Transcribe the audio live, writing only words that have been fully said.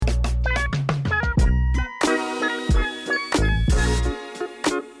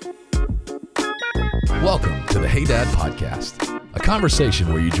Dad Podcast, a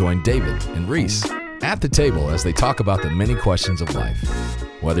conversation where you join David and Reese at the table as they talk about the many questions of life.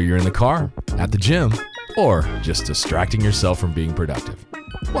 Whether you're in the car, at the gym, or just distracting yourself from being productive.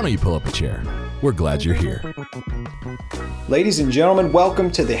 Why don't you pull up a chair? We're glad you're here. Ladies and gentlemen, welcome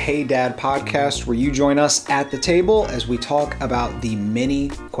to the Hey Dad Podcast, where you join us at the table as we talk about the many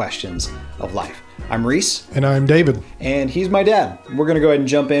questions of life. I'm Reese. And I'm David. And he's my dad. We're going to go ahead and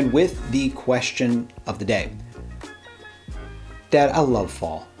jump in with the question of the day. Dad, I love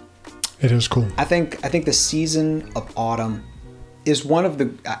fall. It is cool. I think the season of autumn is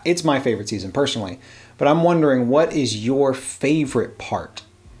it's my favorite season personally. But I'm wondering, what is your favorite part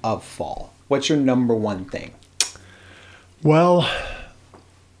of fall? What's your number one thing? Well,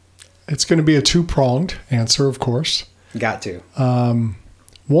 it's going to be a two-pronged answer, of course. Got to.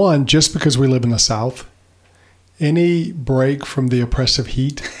 One, just because we live in the South, any break from the oppressive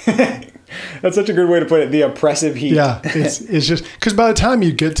heat. That's such a good way to put it, the oppressive heat. Yeah, it's just, because by the time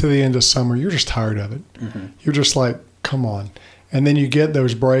you get to the end of summer, you're just tired of it. Mm-hmm. You're just like, come on. And then you get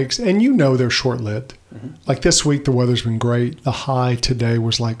those breaks, and you know they're short-lived. Mm-hmm. Like this week, the weather's been great. The high today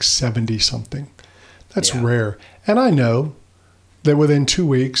was like 70-something. That's rare. And I know that within 2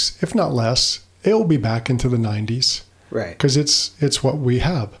 weeks, if not less, it will be back into the 90s. Right. Because it's what we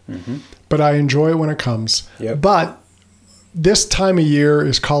have. Mm-hmm. But I enjoy it when it comes. Yep. But this time of year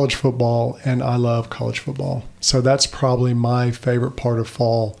is college football, and I love college football. So that's probably my favorite part of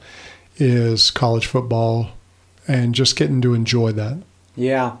fall is college football and just getting to enjoy that.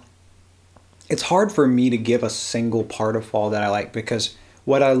 Yeah. It's hard for me to give a single part of fall that I like, because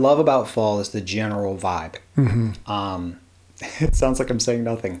what I love about fall is the general vibe. Mm-hmm. It sounds like I'm saying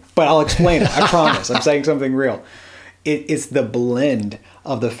nothing, but I'll explain it. I promise. I'm saying something real. It's the blend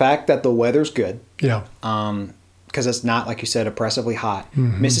of the fact that the weather's good. Yeah. Because it's not, like you said, oppressively hot.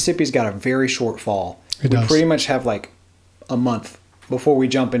 Mm-hmm. Mississippi's got a very short fall. It does. We pretty much have like a month before we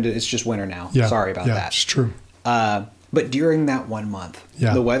jump into it's just winter now. Yeah. Sorry about that. Yeah, it's true. But during that 1 month,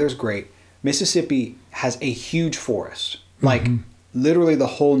 the weather's great. Mississippi has a huge forest. Like literally the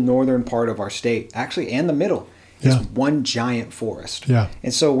whole northern part of our state, actually, and the middle, is one giant forest. Yeah.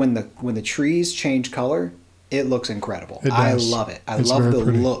 And so when the trees change color, it looks incredible. I love it. I love the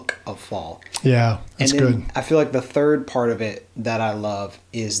look of fall. Yeah, that's good. I feel like the third part of it that I love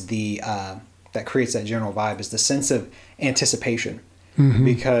is that creates that general vibe is the sense of anticipation. Mm-hmm.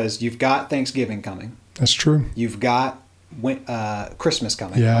 Because you've got Thanksgiving coming. That's true. You've got Christmas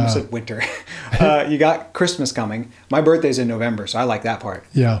coming. Yeah. I almost said winter. You got Christmas coming. My birthday's in November, so I like that part.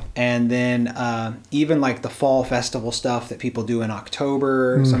 Yeah. And then even like the fall festival stuff that people do in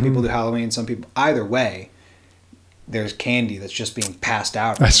October. Mm-hmm. Some people do Halloween. Some people. Either way, there's candy that's just being passed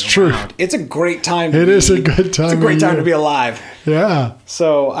out. That's true. It's a great time. It is a good time. It's a great time to be alive. Yeah.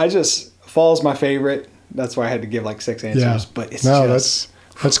 So fall's my favorite. That's why I had to give like 6 answers. Yeah. But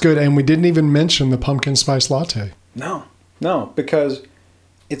that's good. And we didn't even mention the pumpkin spice latte. No, because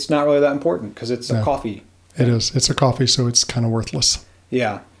it's not really that important because it's a coffee. It is. It's a coffee, so it's kind of worthless.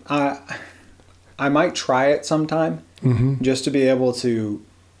 Yeah. I might try it sometime just to be able to,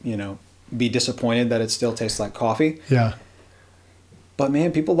 be disappointed that it still tastes like coffee. Yeah. But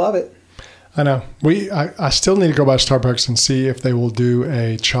man, people love it. I know. I still need to go by Starbucks and see if they will do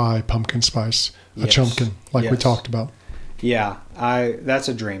a chai pumpkin spice, a chumpkin, like we talked about. Yeah. That's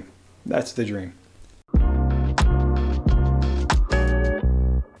a dream. That's the dream.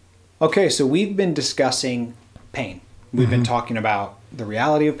 Okay, so we've been discussing pain. We've been talking about the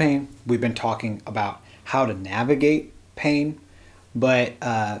reality of pain. We've been talking about how to navigate pain. But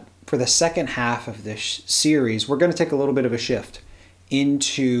for the second half of this series, we're going to take a little bit of a shift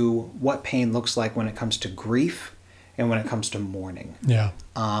into what pain looks like when it comes to grief and when it comes to mourning. Yeah.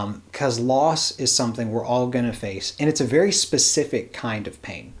 Because loss is something we're all going to face, and it's a very specific kind of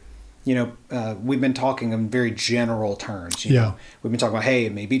pain. We've been talking in very general terms. We've been talking about, hey,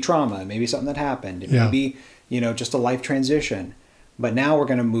 it may be trauma, it may be something that happened, it may be, just a life transition. But now we're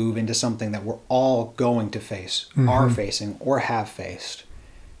going to move into something that we're all going to face, are facing, or have faced.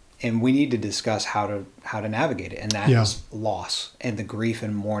 And we need to discuss how to navigate it. And that is loss and the grief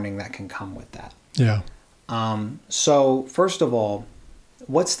and mourning that can come with that. Yeah. So first of all,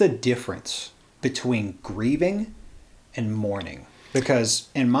 what's the difference between grieving and mourning? Because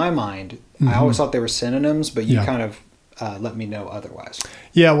in my mind, I always thought they were synonyms, but you kind of let me know otherwise.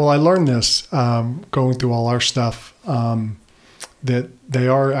 Yeah, well, I learned this going through all our stuff, that they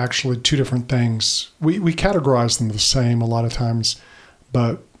are actually two different things. We categorize them the same a lot of times,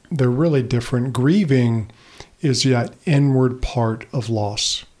 but they're really different. Grieving is that inward part of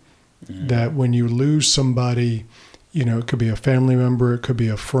loss, that when you lose somebody, it could be a family member, it could be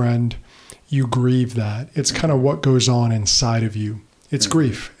a friend, you grieve that. It's kind of what goes on inside of you. It's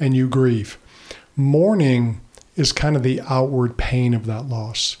grief, and you grieve. Mourning is kind of the outward pain of that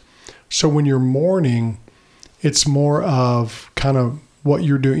loss. So when you're mourning, it's more of kind of what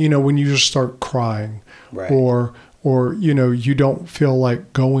you're doing. When you just start crying, right. or you don't feel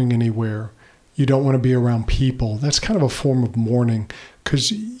like going anywhere. You don't want to be around people. That's kind of a form of mourning,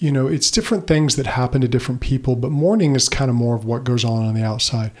 because, it's different things that happen to different people, but mourning is kind of more of what goes on the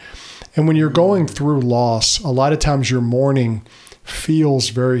outside. And when you're going through loss, a lot of times your mourning feels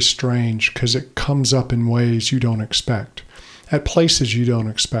very strange because it comes up in ways you don't expect, at places you don't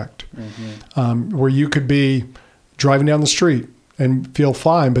expect, where you could be driving down the street and feel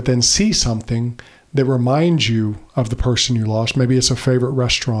fine, but then see something that reminds you of the person you lost. Maybe it's a favorite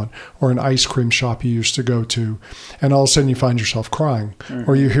restaurant or an ice cream shop you used to go to, and all of a sudden you find yourself crying,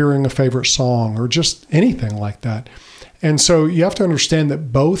 or you're hearing a favorite song, or just anything like that. And so you have to understand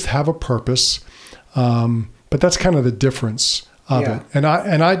that both have a purpose, but that's kind of the difference of it. And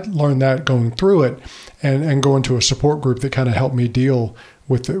I learned that going through it, and going to a support group that kind of helped me deal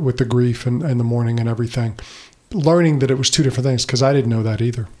with the grief and the mourning and everything, learning that it was two different things, because I didn't know that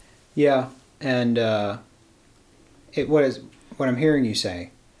either. Yeah. And what I'm hearing you say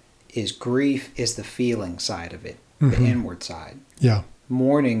is grief is the feeling side of it, the inward side. Yeah.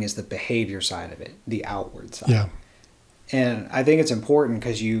 Mourning is the behavior side of it, the outward side. Yeah. And I think it's important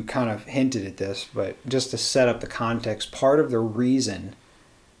because you kind of hinted at this, but just to set up the context, part of the reason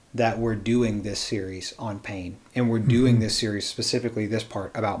that we're doing this series on pain, and we're doing this series, specifically this part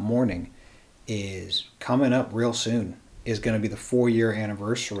about mourning, is coming up real soon is going to be the 4-year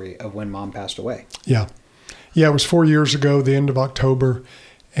anniversary of when Mom passed away. Yeah. Yeah, it was 4 years ago, the end of October.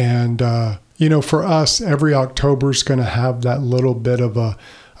 And, for us, every October is going to have that little bit of a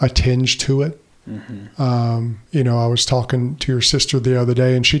tinge to it. I was talking to your sister the other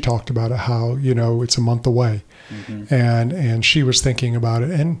day, and she talked about it, how, it's a month away. And she was thinking about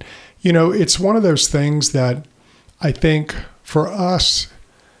it. And, it's one of those things that I think for us,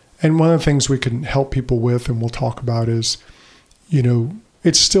 and one of the things we can help people with, and we'll talk about, is,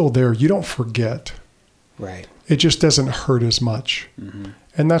 it's still there. You don't forget. Right. It just doesn't hurt as much.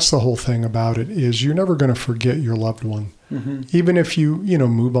 And that's the whole thing about it, is you're never going to forget your loved one. Even if you,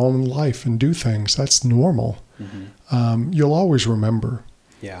 move on in life and do things, that's normal. You'll always remember.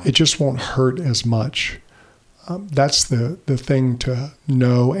 Yeah. It just won't hurt as much. That's the thing to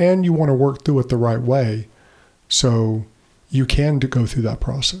know, and you want to work through it the right way. So you can go through that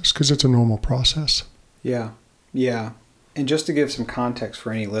process, because it's a normal process. Yeah. Yeah. And just to give some context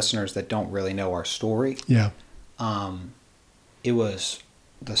for any listeners that don't really know our story. Yeah. It was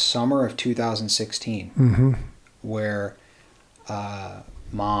the summer of 2016 where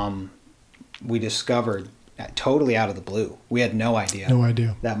Mom, we discovered totally out of the blue. We had no idea.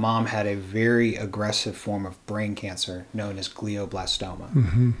 That Mom had a very aggressive form of brain cancer known as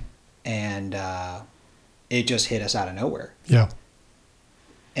glioblastoma. And it just hit us out of nowhere. Yeah.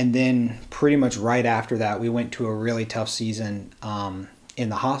 And then pretty much right after that, we went to a really tough season in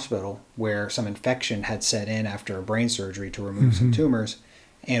the hospital where some infection had set in after a brain surgery to remove some tumors.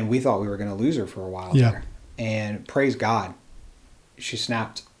 And we thought we were going to lose her for a while there. And praise God, she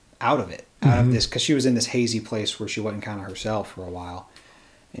snapped out of it, out of this, because she was in this hazy place where she wasn't kind of herself for a while.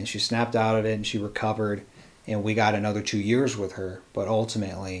 And she snapped out of it, and she recovered. And we got another 2 years with her, but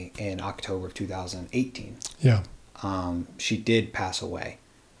ultimately in October of 2018, she did pass away.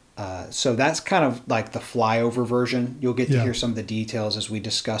 So that's kind of like the flyover version. You'll get to hear some of the details as we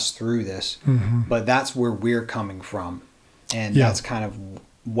discuss through this, but that's where we're coming from. And that's kind of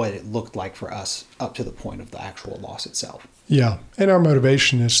what it looked like for us up to the point of the actual loss itself. Yeah. And our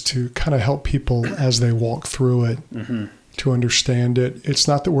motivation is to kind of help people as they walk through it. To understand it. It's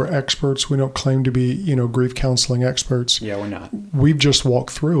not that we're experts. We don't claim to be, grief counseling experts. Yeah, we're not. We've just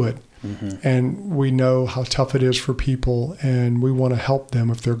walked through it. And we know how tough it is for people, and we want to help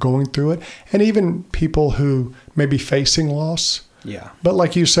them if they're going through it. And even people who may be facing loss. Yeah. But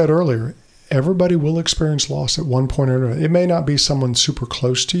like you said earlier, everybody will experience loss at one point or another. It may not be someone super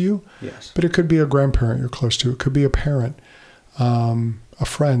close to you, but it could be a grandparent you're close to. It could be a parent, a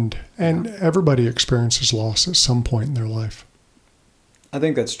friend, and everybody experiences loss at some point in their life. I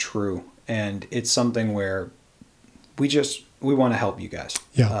think that's true. And it's something where we want to help you guys.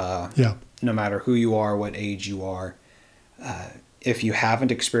 No matter who you are, what age you are. If you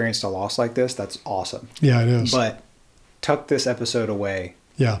haven't experienced a loss like this, that's awesome. Yeah, it is. But tuck this episode away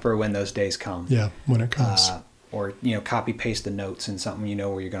for when those days come. Yeah, when it comes. Or, copy paste the notes in something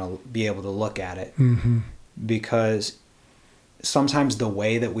where you're going to be able to look at it. Because sometimes the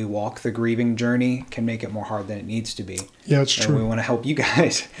way that we walk the grieving journey can make it more hard than it needs to be. Yeah, it's true. And we want to help you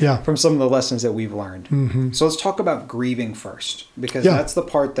guys from some of the lessons that we've learned. Mm-hmm. So let's talk about grieving first, because that's the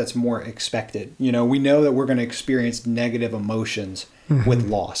part that's more expected. We know that we're going to experience negative emotions with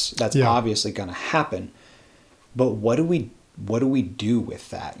loss. That's obviously going to happen. But what do we do with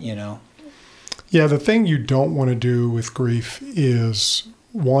that, Yeah, the thing you don't want to do with grief is,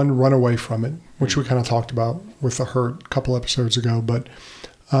 one, run away from it, which we kind of talked about with the hurt a couple episodes ago. But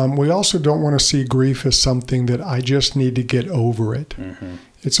we also don't want to see grief as something that I just need to get over it. Mm-hmm.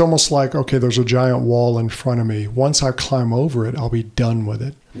 It's almost like, okay, there's a giant wall in front of me. Once I climb over it, I'll be done with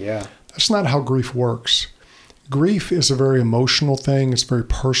it. Yeah. That's not how grief works. Grief is a very emotional thing. It's very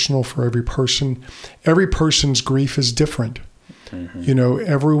personal for every person. Every person's grief is different. Mm-hmm.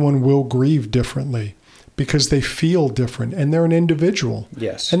 Everyone will grieve differently because they feel different and they're an individual.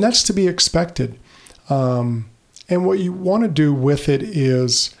 Yes. And that's to be expected. And what you want to do with it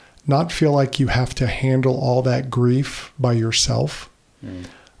is not feel like you have to handle all that grief by yourself.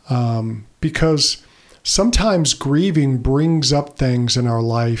 Because sometimes grieving brings up things in our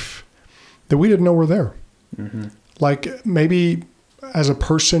life that we didn't know were there. Mm-hmm. Like maybe as a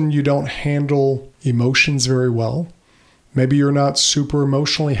person, you don't handle emotions very well. Maybe you're not super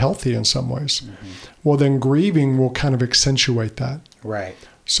emotionally healthy in some ways. Mm-hmm. Well, then grieving will kind of accentuate that. Right.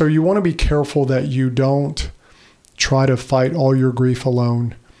 So you want to be careful that you don't try to fight all your grief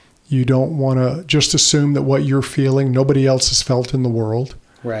alone. You don't want to just assume that what you're feeling, nobody else has felt in the world.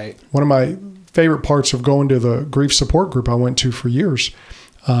 Right. One of my favorite parts of going to the grief support group I went to for years,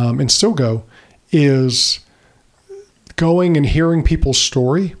 and still go, is going and hearing people's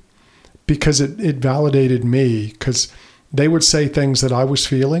story, because it validated me, because they would say things that I was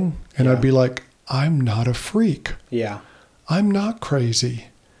feeling, and I'd be like, I'm not a freak. Yeah. I'm not crazy.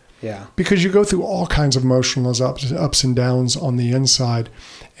 Yeah. Because you go through all kinds of emotional ups and downs on the inside.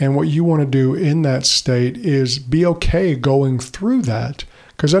 And what you want to do in that state is be okay going through that,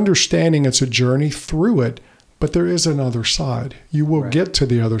 because understanding it's a journey through it, but there is another side. You will get to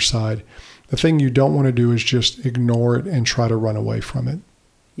the other side. The thing you don't want to do is just ignore it and try to run away from it.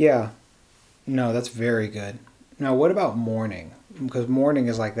 Yeah. No, that's very good. Now, what about mourning? Because mourning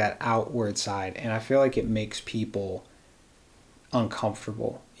is like that outward side, and I feel like it makes people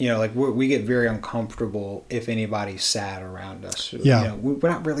uncomfortable. Like we get very uncomfortable if anybody's sad around us. Yeah. We're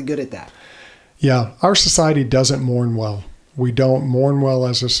not really good at that. Yeah. Our society doesn't mourn well. We don't mourn well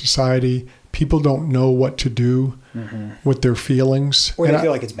as a society. People don't know what to do with their feelings. Or they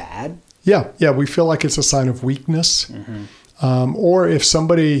feel like it's bad. Yeah. Yeah. We feel like it's a sign of weakness. Mm-hmm. Or if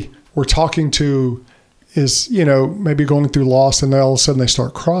somebody we're talking to is, maybe going through loss and then all of a sudden they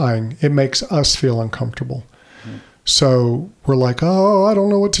start crying, it makes us feel uncomfortable. Mm-hmm. So we're like, oh, I don't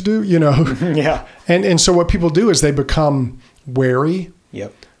know what to do, Yeah. And so what people do is they become wary.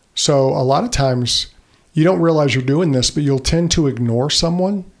 Yep. So a lot of times you don't realize you're doing this, but you'll tend to ignore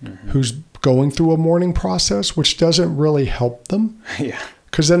someone who's going through a mourning process, which doesn't really help them. Yeah.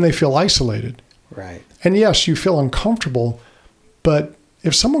 Because then they feel isolated. Right. And yes, you feel uncomfortable, but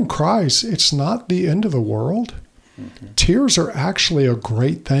if someone cries, it's not the end of the world. Mm-hmm. Tears are actually a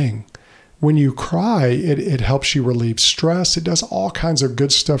great thing. When you cry, it helps you relieve stress. It does all kinds of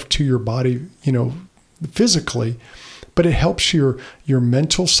good stuff to your body, physically, but it helps your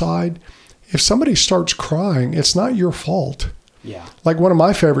mental side. If somebody starts crying, it's not your fault. Yeah. Like one of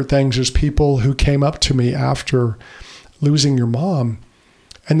my favorite things is people who came up to me after losing your mom,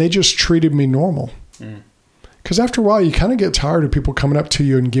 and they just treated me normal. Because after a while, you kind of get tired of people coming up to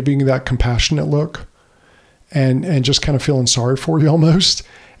you and giving you that compassionate look and just kind of feeling sorry for you almost.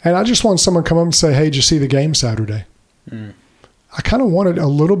 And I just want someone to come up and say, hey, did you see the game Saturday? I kind of wanted a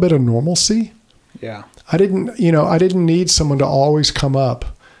little bit of normalcy. Yeah. I didn't need someone to always come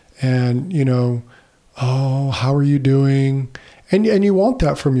up and, oh, how are you doing? And you want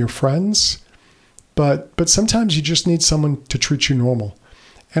that from your friends, but sometimes you just need someone to treat you normal.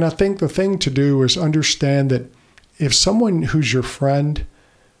 And I think the thing to do is understand that if someone who's your friend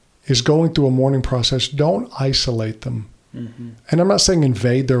is going through a mourning process, don't isolate them. Mm-hmm. And I'm not saying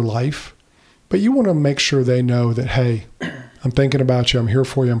invade their life, but you want to make sure they know that, hey, I'm thinking about you. I'm here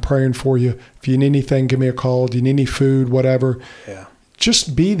for you. I'm praying for you. If you need anything, give me a call. Do you need any food, whatever? Yeah.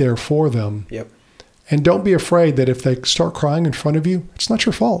 Just be there for them. Yep. And don't be afraid that if they start crying in front of you, it's not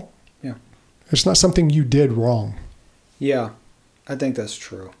your fault. Yeah. It's not something you did wrong. Yeah. I think that's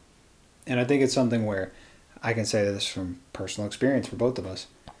true. And I think it's something where I can say this from personal experience for both of us.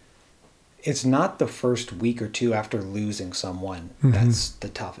 It's not the first week or two after losing someone that's the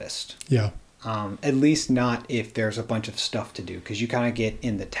toughest. Yeah. At least not if there's a bunch of stuff to do, because you kind of get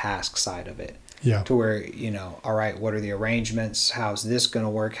in the task side of it. Yeah. To where, all right, what are the arrangements? How's this going to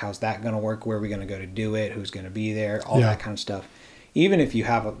work? How's that going to work? Where are we going to go to do it? Who's going to be there? All that kind of stuff. Even if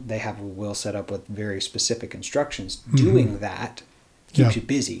they have a will set up with very specific instructions, doing that keeps you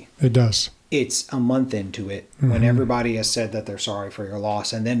busy. It does. It's a month into it when everybody has said that they're sorry for your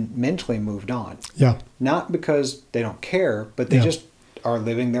loss and then mentally moved on. Yeah. Not because they don't care, but they just are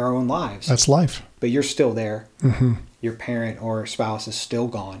living their own lives. That's life. But you're still there. Your parent or spouse is still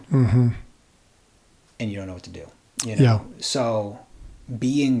gone. And you don't know what to do. So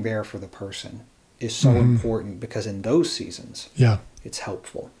being there for the person is so important, because in those seasons, it's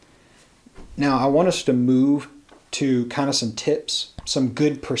helpful. Now, I want us to move to kind of some tips, some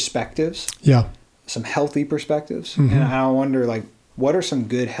good perspectives, some healthy perspectives. And I wonder, like, what are some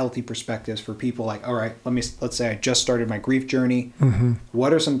good, healthy perspectives for people? Like, all right, let's say I just started my grief journey.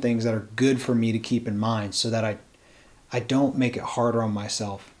 What are some things that are good for me to keep in mind so that I don't make it harder on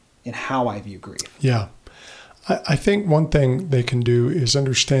myself in how I view grief? Yeah. I think one thing they can do is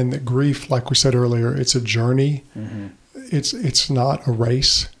understand that grief, like we said earlier, it's a journey. It's not a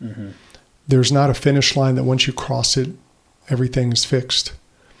race. There's not a finish line that once you cross it, everything is fixed.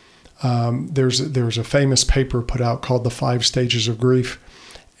 There's a famous paper put out called The 5 Stages of Grief,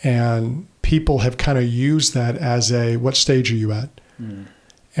 and people have kind of used that as what stage are you at?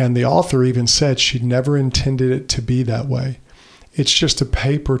 And the author even said she never intended it to be that way. It's just a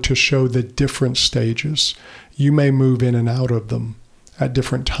paper to show the different stages. You may move in and out of them at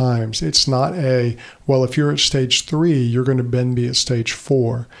different times. It's not if you're at stage 3, you're going to then be at stage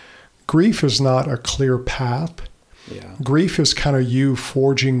 4. Grief is not a clear path. Yeah. Grief is kind of you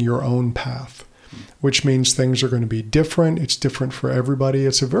forging your own path, which means things are going to be different. It's different for everybody.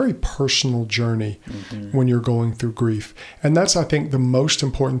 It's a very personal journey when you're going through grief. And that's, I think, the most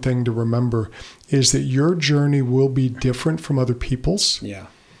important thing to remember is that your journey will be different from other people's. Yeah.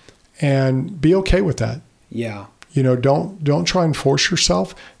 And be okay with that. Yeah. Don't try and force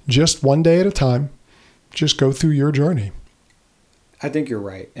yourself. Just one day at a time. Just go through your journey. I think you're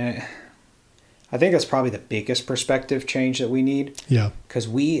right. And I think that's probably the biggest perspective change that we need. Yeah. Because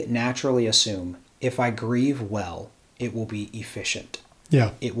we naturally assume if I grieve well, it will be efficient.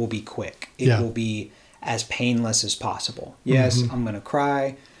 Yeah. It will be quick. It will be as painless as possible. Yes, I'm going to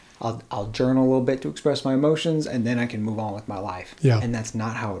cry. I'll journal a little bit to express my emotions, and then I can move on with my life. Yeah. And that's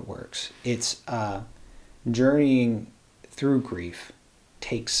not how it works. It's journeying through grief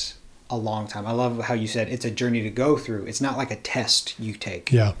takes a long time. I love how you said it's a journey to go through. It's not like a test you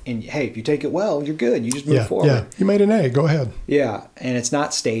take. Yeah. And hey, if you take it well, you're good. You just move forward. Yeah. You made an A. Go ahead. Yeah. And it's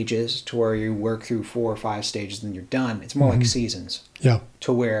not stages to where you work through 4 or 5 stages and you're done. It's more like seasons. Yeah.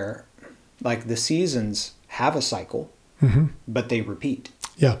 To where, like, the seasons have a cycle, but they repeat.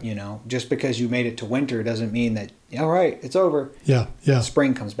 Yeah. Just because you made it to winter doesn't mean that, all right, it's over. Yeah. Yeah.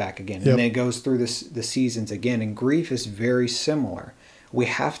 Spring comes back again. And then it goes through the seasons again. And grief is very similar. We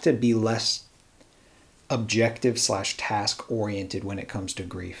have to be less objective / task oriented when it comes to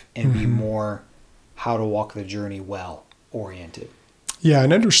grief, and be more how to walk the journey well oriented. Yeah.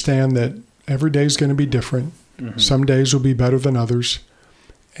 And understand that every day is going to be different. Some days will be better than others.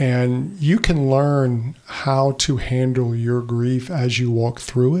 And you can learn how to handle your grief as you walk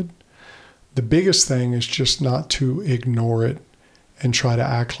through it. The biggest thing is just not to ignore it and try to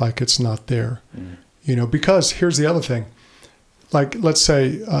act like it's not there. Because here's the other thing. Like, let's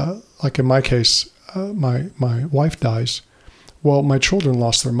say, like in my case, my wife dies. Well, my children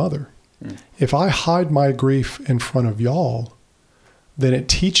lost their mother. If I hide my grief in front of y'all, then it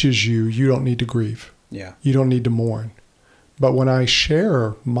teaches you don't need to grieve. Yeah. You don't need to mourn. But when I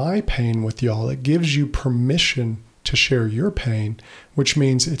share my pain with y'all, it gives you permission to share your pain, which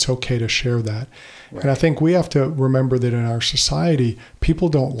means it's okay to share that. Right. And I think we have to remember that in our society, people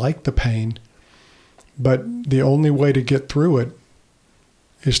don't like the pain, but the only way to get through it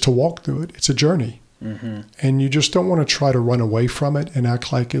is to walk through it. It's a journey. And you just don't want to try to run away from it and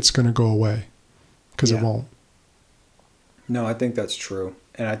act like it's going to go away, because it won't. No, I think that's true.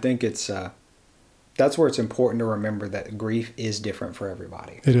 And I think it's that's where it's important to remember that grief is different for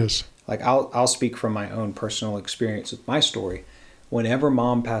everybody. It is. Like, I'll speak from my own personal experience with my story. Whenever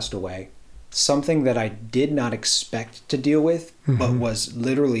Mom passed away, something that I did not expect to deal with, but was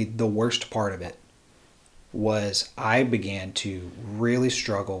literally the worst part of it, was I began to really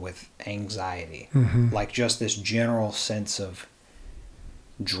struggle with anxiety. Like, just this general sense of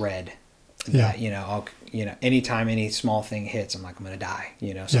dread that, anytime any small thing hits, I'm like, I'm going to die,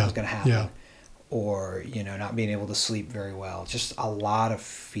 something's going to happen. Yeah. Or, not being able to sleep very well. Just a lot of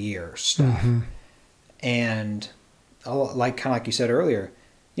fear stuff. And kind of like you said earlier,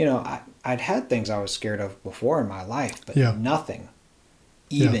 I'd had things I was scared of before in my life, but nothing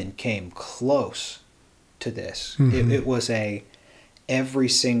even came close to this. Mm-hmm. It was a every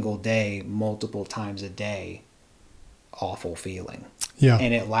single day, multiple times a day, awful feeling. Yeah.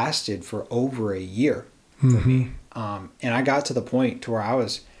 And it lasted for over a year for Mm-hmm. me. And I got to the point to where I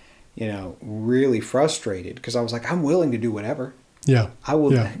was, really frustrated because I was like, I'm willing to do whatever. Yeah. I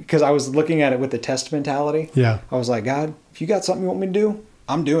will, Yeah. because I was looking at it with the test mentality. Yeah. I was like, God, if you got something you want me to do,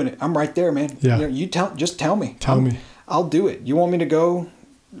 I'm doing it. I'm right there, man. Yeah. Just tell me. Tell me. I'll do it. You want me to go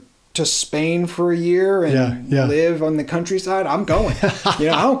to Spain for a year and live on the countryside? I'm going. I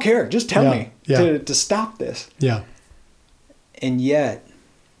don't care. Just tell me to stop this. Yeah. And yet,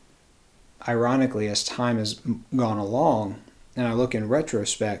 ironically, as time has gone along, and I look in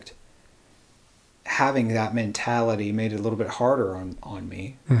retrospect, having that mentality made it a little bit harder on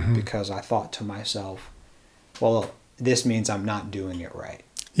me Mm-hmm. because I thought to myself, well, this means I'm not doing it right.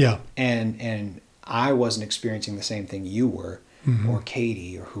 Yeah. And I wasn't experiencing the same thing you were, Mm-hmm. or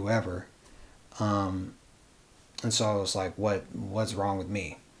Katie, or whoever. And so I was like, what's wrong with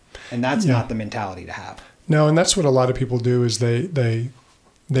me? And that's not the mentality to have. No, and that's what a lot of people do is they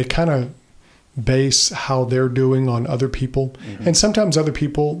kind of base how they're doing on other people. Mm-hmm. And sometimes other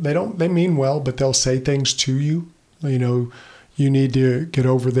people, they mean well, but they'll say things to you. You need to get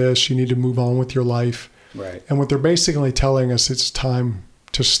over this. You need to move on with your life. Right. And what they're basically telling us, it's time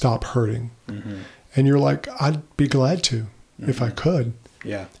to stop hurting. Mm-hmm. And you're like, I'd be glad to if I could.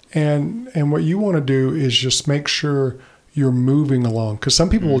 Yeah. And what you want to do is just make sure you're moving along, because some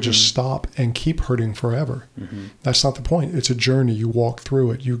people will just stop and keep hurting forever. Mm-hmm. That's not the point. It's a journey. You walk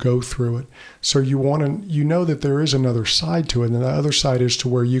through it. You go through it. So you know that there is another side to it, and the other side is to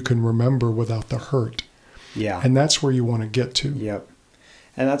where you can remember without the hurt. Yeah. And that's where you want to get to. Yep.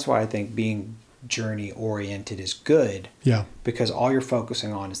 And that's why I think being journey oriented is good. Yeah. Because all you're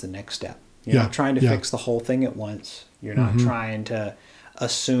focusing on is the next step. You're not trying to fix the whole thing at once. You're not trying to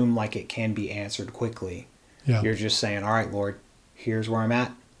assume like it can be answered quickly. Yeah. You're just saying, all right, Lord, here's where I'm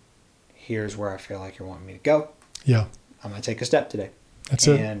at. Here's where I feel like you're wanting me to go. Yeah. I'm going to take a step today. That's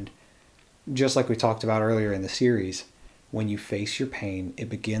it. And just like we talked about earlier in the series, when you face your pain, it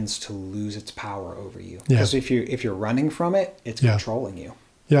begins to lose its power over you. Because if you're running from it, it's controlling you.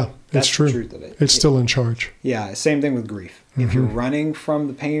 Yeah, That's it's true. the truth of it. It's still in charge. Yeah, same thing with grief. If you're running from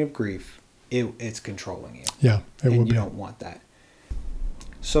the pain of grief, it's controlling you. Yeah, it will and be. you don't want that.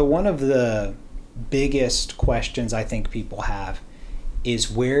 So one of the biggest questions I think people have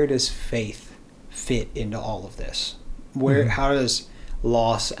is, where does faith fit into all of this? How does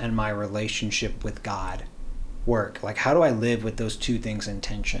loss and my relationship with God work? Like, how do I live with those two things in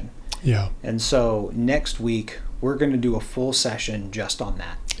tension? Yeah. And so next week we're going to do a full session just on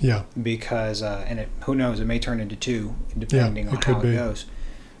that. Yeah. Because who knows, it may turn into two depending on how it goes.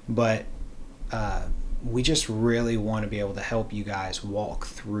 But we just really want to be able to help you guys walk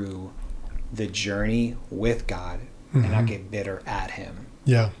through the journey with God and not get bitter at Him.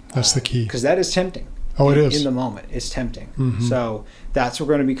 Yeah, that's the key. Because that is tempting. Oh, it is. In the moment, it's tempting. So that's what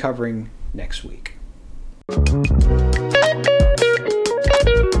we're going to be covering next week.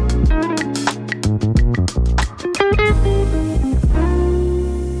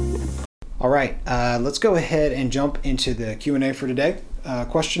 All right, let's go ahead and jump into the Q&A for today.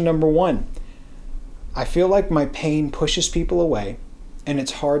 Question number 1. I feel like my pain pushes people away, and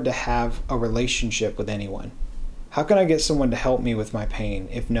it's hard to have a relationship with anyone. How can I get someone to help me with my pain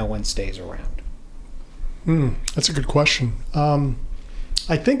if no one stays around? That's a good question.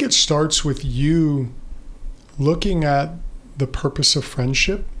 I think it starts with you looking at the purpose of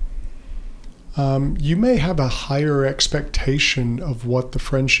friendship. You may have a higher expectation of what the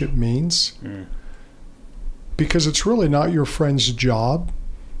friendship means, because it's really not your friend's job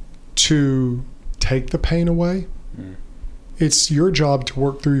to take the pain away. It's your job to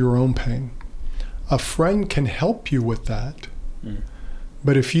work through your own pain. A friend can help you with that.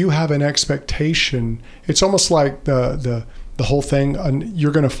 But if you have an expectation, it's almost like the whole thing,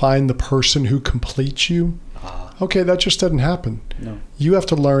 you're going to find the person who completes you. Okay, that just doesn't happen. No. You have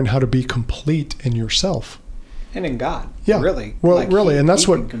to learn how to be complete in yourself. And in God. Yeah. Really. Well, like really. And that's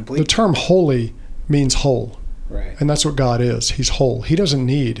what complete. The term holy means whole. Right. And that's what God is. He's whole. He doesn't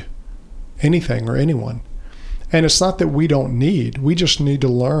need anything or anyone. And it's not that we don't need. We just need to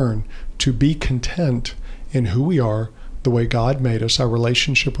learn to be content in who we are, the way God made us, our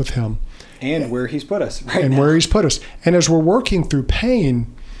relationship with Him. And where He's put us right and now. Where He's put us. And as we're working through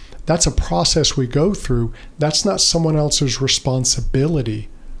pain, that's a process we go through. That's not someone else's responsibility.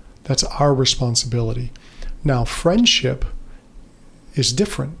 That's our responsibility. Now, friendship is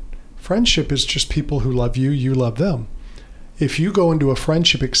different. Friendship is just people who love you, you love them. If you go into a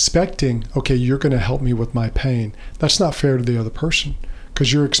friendship expecting, okay, you're going to help me with my pain, that's not fair to the other person,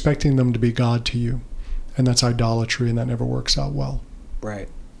 because you're expecting them to be God to you. And that's idolatry, and that never works out well. Right.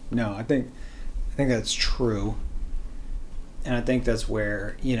 No, I think that's true. And I think that's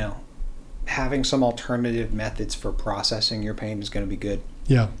where, having some alternative methods for processing your pain is going to be good.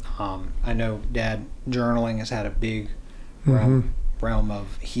 Yeah. I know, Dad, journaling has had a big realm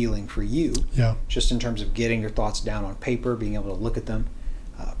of healing for you. Yeah. Just in terms of getting your thoughts down on paper, being able to look at them,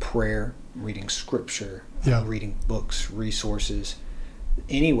 prayer, reading scripture, reading books, resources,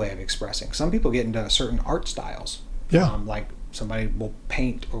 any way of expressing. Some people get into certain art styles. Yeah. Like somebody will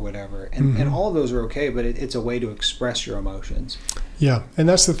paint or whatever. And all of those are okay, but it's a way to express your emotions. Yeah. And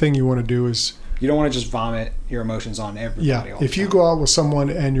that's the thing you want to do is, you don't want to just vomit your emotions on everybody. Yeah. If you go out with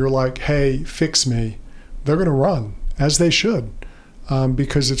someone and you're like, hey, fix me, they're going to run, as they should,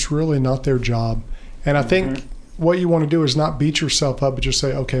 because it's really not their job. And I think what you want to do is not beat yourself up, but just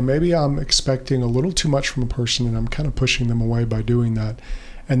say, okay, maybe I'm expecting a little too much from a person and I'm kind of pushing them away by doing that.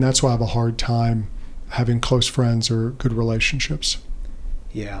 And that's why I have a hard time having close friends or good relationships.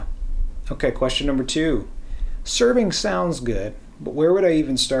 Yeah. Okay, question number 2. Serving sounds good, but where would I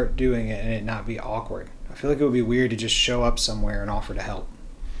even start doing it and it not be awkward? I feel like it would be weird to just show up somewhere and offer to help.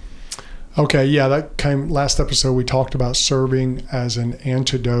 Okay, yeah, that came last episode. We talked about serving as an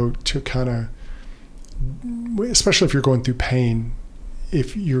antidote to kind of, especially if you're going through pain,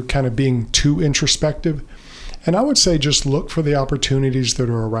 if you're kind of being too introspective. And I would say just look for the opportunities that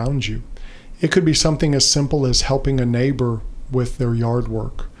are around you. It could be something as simple as helping a neighbor with their yard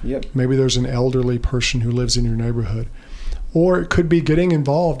work. Yep. Maybe there's an elderly person who lives in your neighborhood. Or it could be getting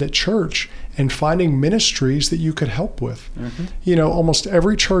involved at church and finding ministries that you could help with. Almost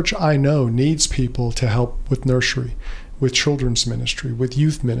every church I know needs people to help with nursery, with children's ministry, with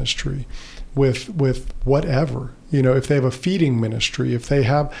youth ministry, with whatever. If they have a feeding ministry, if they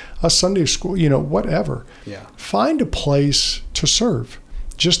have a Sunday school, whatever. Yeah. Find a place to serve,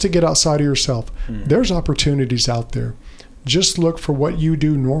 just to get outside of yourself. There's opportunities out there. Just look for what you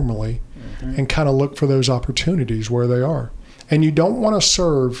do normally and kind of look for those opportunities where they are. And you don't want to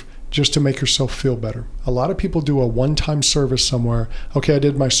serve just to make yourself feel better. A lot of people do a one-time service somewhere. Okay, I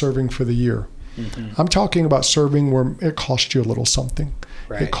did my serving for the year. I'm talking about serving where it cost you a little something.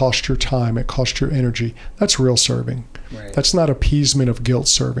 Right. It cost your time. It cost your energy. That's real serving. Right. That's not appeasement of guilt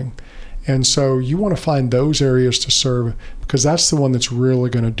serving. And so you want to find those areas to serve because that's the one that's really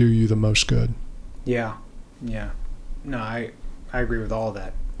going to do you the most good. Yeah. Yeah. No, I agree with all of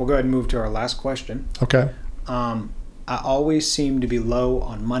that. We'll go ahead and move to our last question. Okay. I always seem to be low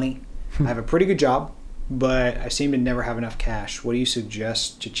on money. I have a pretty good job, but I seem to never have enough cash. What do you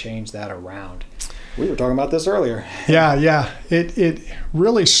suggest to change that around? We were talking about this earlier. Yeah. It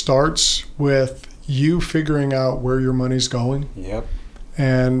really starts with you figuring out where your money's going. Yep.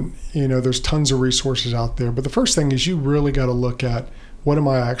 And, there's tons of resources out there. But the first thing is you really got to look at what am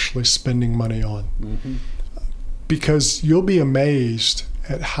I actually spending money on? Because you'll be amazed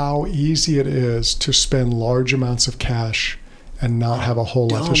at how easy it is to spend large amounts of cash and not have a whole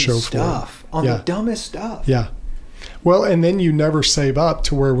lot to show for it. On the dumbest stuff. Yeah. Well, and then you never save up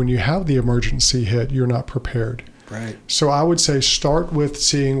to where when you have the emergency hit, you're not prepared. Right. So I would say start with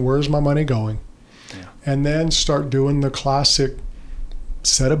seeing where's my money going. Yeah. And then start doing the classic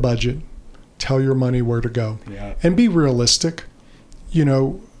set a budget, tell your money where to go. Yeah. And be realistic.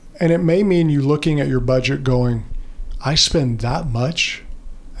 And it may mean you looking at your budget going, I spend that much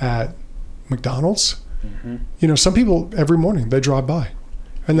at McDonald's. Some people every morning they drive by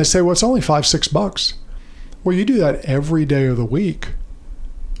and they say, well, it's only $5-6. Well, you do that every day of the week,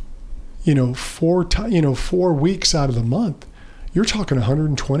 4 weeks out of the month, you're talking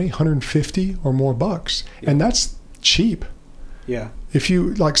 120, 150 or more bucks. Yeah. And that's cheap. Yeah. If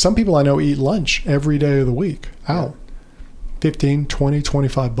you, like some people I know eat lunch every day of the week out, 15, 20,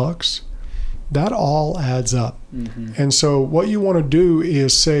 25 bucks. That all adds up. And so what you want to do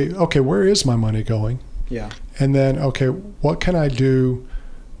is say, okay, where is my money going? Yeah. And then, okay, what can I do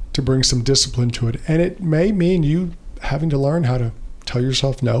to bring some discipline to it? And it may mean you having to learn how to tell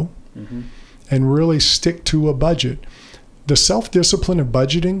yourself no and really stick to a budget. The self-discipline of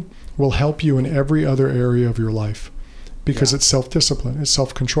budgeting will help you in every other area of your life because it's self-discipline, it's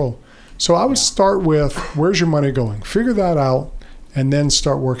self-control. So I would start with, where's your money going? Figure that out and then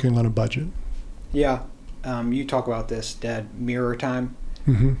start working on a budget. Yeah. You talk about this, Dad, mirror time,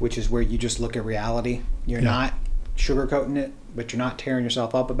 which is where you just look at reality. You're not sugarcoating it, but you're not tearing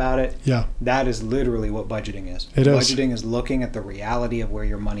yourself up about it. Yeah. That is literally what budgeting is. Budgeting is looking at the reality of where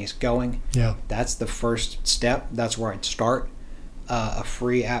your money's going. Yeah. That's the first step. That's where I'd start. A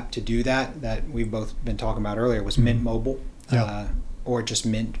free app to do that we've both been talking about earlier was Mint Mobile. Or just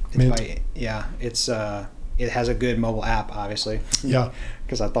Mint. It's It has a good mobile app, obviously. Yeah.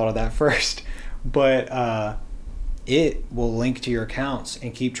 Because I thought of that first. But it will link to your accounts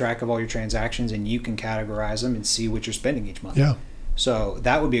and keep track of all your transactions, and you can categorize them and see what you're spending each month. Yeah. So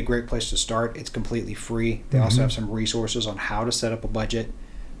that would be a great place to start. It's completely free. They also have some resources on how to set up a budget.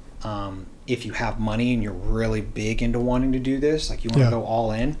 If you have money and you're really big into wanting to do this, like you want to go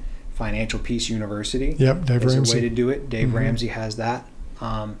all in, Financial Peace University Dave is Ramsey. a way to do it. Dave Ramsey has that.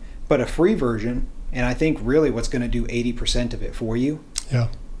 But a free version, and I think really what's going to do 80% of it for you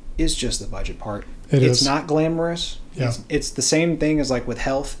is just the budget part. It's not glamorous. Yeah. It's the same thing as like with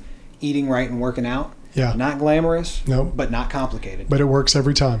health, eating right and working out. Yeah. Not glamorous, Nope. but not complicated. But it works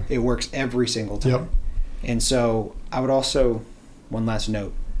every time. It works every single time. Yep. And so I would also, one last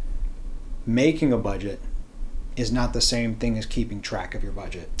note, making a budget is not the same thing as keeping track of your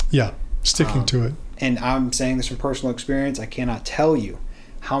budget. Yeah. Sticking to it. And I'm saying this from personal experience. I cannot tell you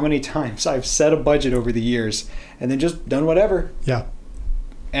how many times I've set a budget over the years and then just done whatever. Yeah.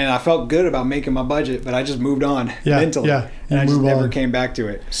 And I felt good about making my budget, but I just moved on mentally. Yeah. And I just never came back to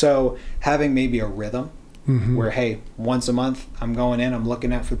it. So having maybe a rhythm where, hey, once a month I'm going in, I'm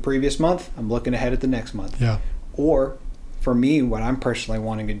looking at for the previous month, I'm looking ahead at the next month. Yeah. Or for me, what I'm personally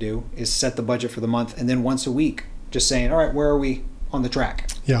wanting to do is set the budget for the month, and then once a week, just saying, all right, where are we on the track?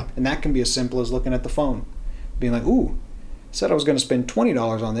 Yeah. And that can be as simple as looking at the phone, being like, ooh, said I was going to spend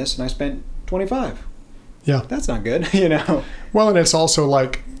 $20 on this, and I spent $25. Yeah. That's not good, Well, and it's also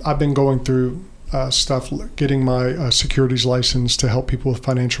like I've been going through stuff, getting my securities license to help people with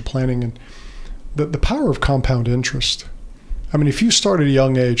financial planning, and the power of compound interest. I mean, if you start at a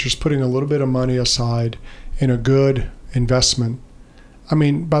young age, just putting a little bit of money aside in a good investment, I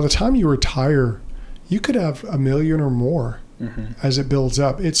mean, by the time you retire, you could have $1 million or more as it builds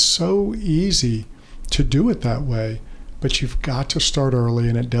up. It's so easy to do it that way, but you've got to start early,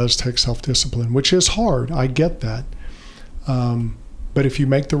 and it does take self-discipline, which is hard. I get that. But if you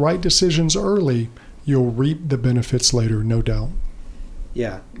make the right decisions early, you'll reap the benefits later, no doubt.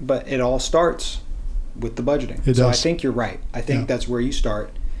 Yeah, but it all starts with the budgeting. It so does. I think you're right. I think that's where you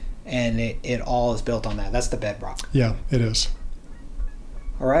start, and it all is built on that. That's the bedrock. Yeah, it is.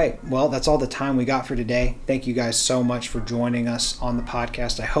 All right. Well, that's all the time we got for today. Thank you guys so much for joining us on the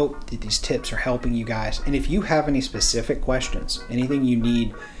podcast. I hope that these tips are helping you guys. And if you have any specific questions, anything you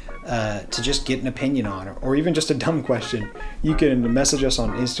need to just get an opinion on, or even just a dumb question, you can message us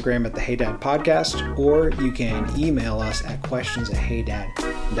on Instagram at the Hey Dad Podcast, or you can email us at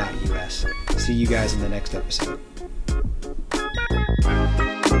questions@heydad.us. See you guys in the next episode.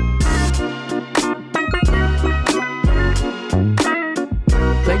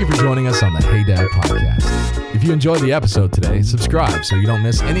 Thank you for joining us on the Hey Dad Podcast. If you enjoyed the episode today, subscribe so you don't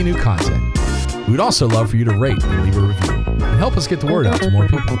miss any new content. We would also love for you to rate and leave a review and help us get the word out to more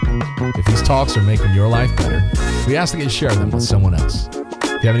people. If these talks are making your life better, we ask that you share them with someone else.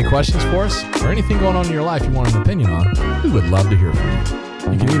 If you have any questions for us or anything going on in your life you want an opinion on, we would love to hear from you.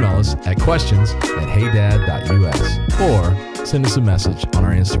 You can email us at questions@heydad.us or send us a message on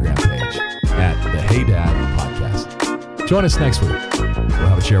our Instagram page at the Hey Dad Podcast. Join us next week. We'll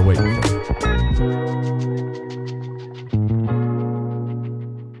have a chair waiting for you.